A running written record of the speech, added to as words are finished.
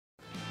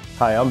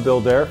Hi, I'm Bill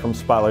Dare from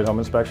Spotlight Home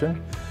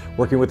Inspection,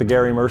 working with the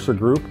Gary Mercer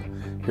Group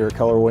here at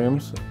Keller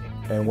Williams,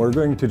 and we're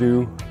going to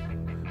do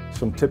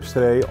some tips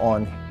today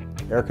on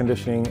air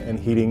conditioning and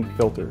heating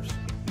filters.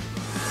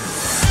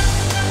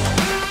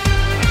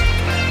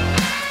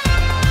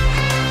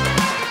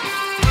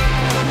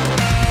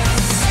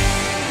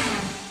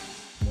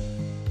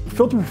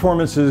 Filter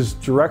performance is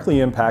directly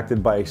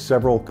impacted by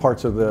several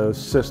parts of the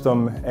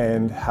system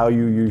and how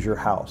you use your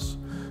house.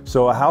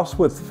 So a house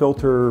with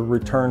filter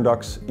return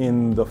ducts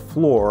in the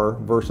floor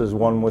versus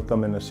one with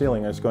them in the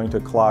ceiling is going to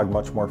clog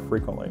much more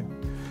frequently.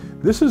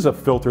 This is a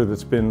filter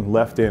that's been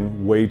left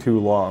in way too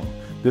long.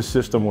 This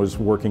system was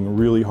working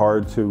really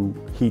hard to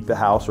heat the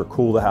house or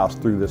cool the house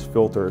through this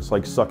filter. It's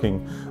like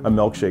sucking a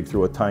milkshake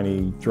through a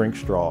tiny drink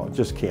straw. It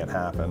just can't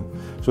happen.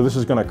 So this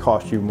is going to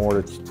cost you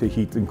more to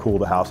heat and cool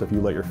the house if you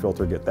let your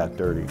filter get that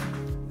dirty.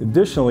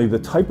 Additionally, the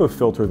type of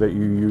filter that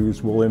you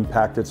use will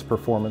impact its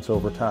performance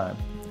over time.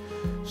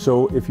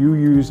 So if you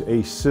use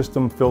a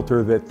system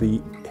filter that the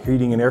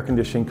heating and air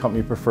conditioning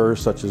company prefers,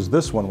 such as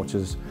this one, which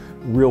is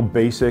real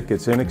basic,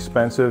 it's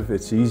inexpensive,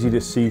 it's easy to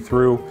see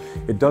through,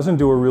 it doesn't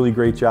do a really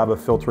great job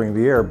of filtering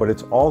the air, but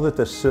it's all that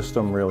the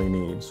system really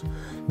needs.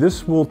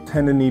 This will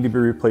tend to need to be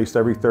replaced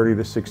every 30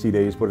 to 60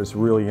 days, but it's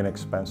really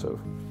inexpensive.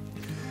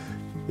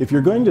 If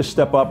you're going to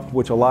step up,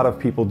 which a lot of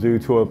people do,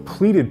 to a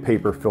pleated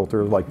paper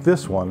filter like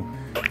this one,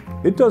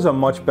 it does a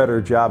much better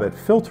job at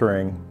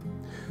filtering,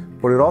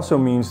 but it also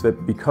means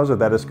that because of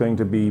that, it's going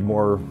to be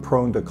more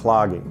prone to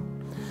clogging.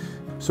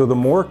 So the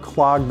more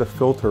clogged the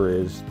filter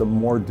is, the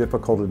more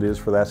difficult it is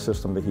for that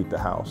system to heat the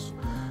house.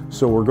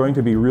 So we're going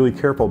to be really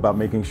careful about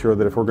making sure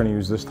that if we're going to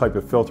use this type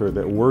of filter,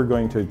 that we're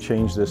going to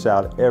change this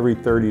out every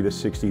 30 to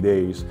 60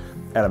 days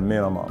at a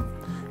minimum.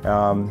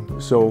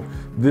 So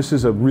this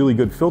is a really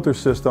good filter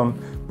system,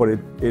 but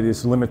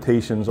its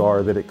limitations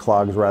are that it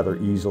clogs rather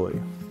easily.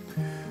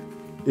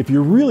 If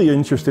you're really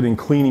interested in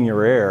cleaning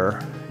your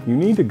air, you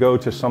need to go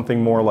to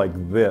something more like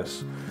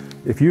this.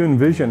 If you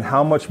envision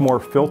how much more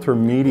filter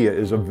media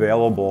is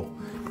available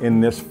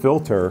in this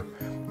filter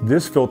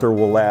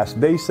will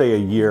last, they say, a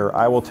year.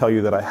 I will tell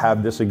you that I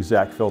have this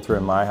exact filter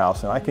in my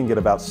house and I can get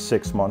about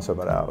 6 months of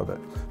it out of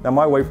it. Now,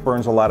 my wife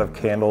burns a lot of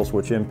candles,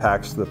 which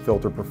impacts the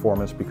filter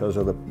performance because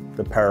of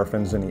the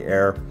paraffins in the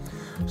air.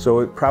 So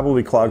it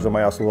probably clogs on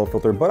my house a little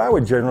filter, but I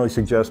would generally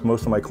suggest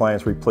most of my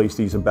clients replace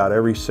these about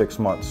every 6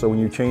 months. So when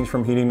you change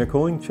from heating to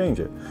cooling, change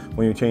it.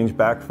 When you change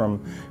back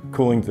from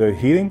cooling to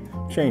heating,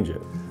 change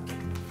it.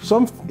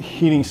 Some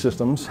heating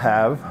systems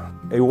have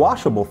a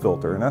washable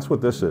filter, and that's what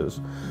this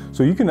is.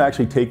 So you can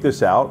actually take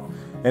this out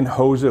and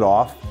hose it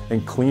off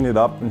and clean it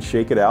up and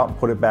shake it out and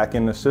put it back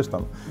in the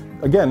system.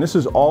 Again, this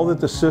is all that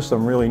the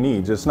system really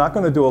needs. It's not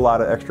going to do a lot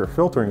of extra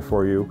filtering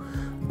for you,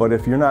 but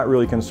if you're not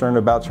really concerned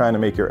about trying to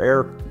make your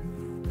air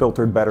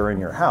filtered better in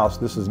your house,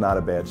 this is not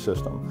a bad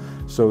system.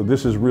 So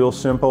this is real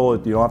simple.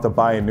 You don't have to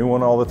buy a new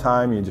one all the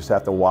time. You just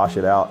have to wash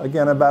it out.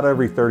 Again, about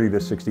every 30 to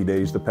 60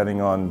 days,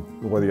 depending on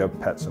whether you have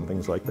pets and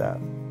things like that.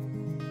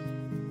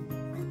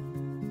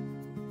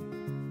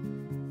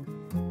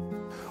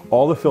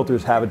 All the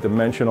filters have a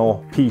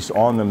dimensional piece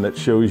on them that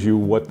shows you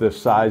what the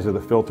size of the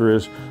filter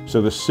is.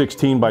 So the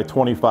 16 by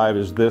 25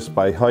 is this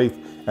by height,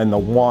 and the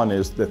 1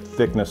 is the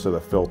thickness of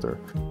the filter.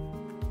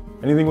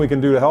 Anything we can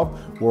do to help,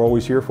 we're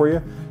always here for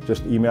you.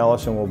 Just email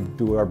us and we'll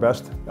do our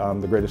best.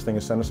 The greatest thing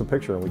is send us a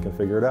picture and we can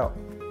figure it out.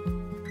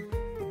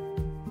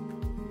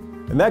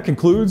 And that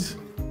concludes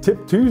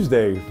Tip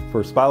Tuesday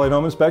for Spotlight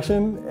Home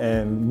Inspection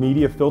and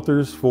media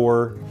filters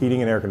for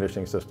heating and air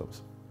conditioning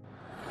systems.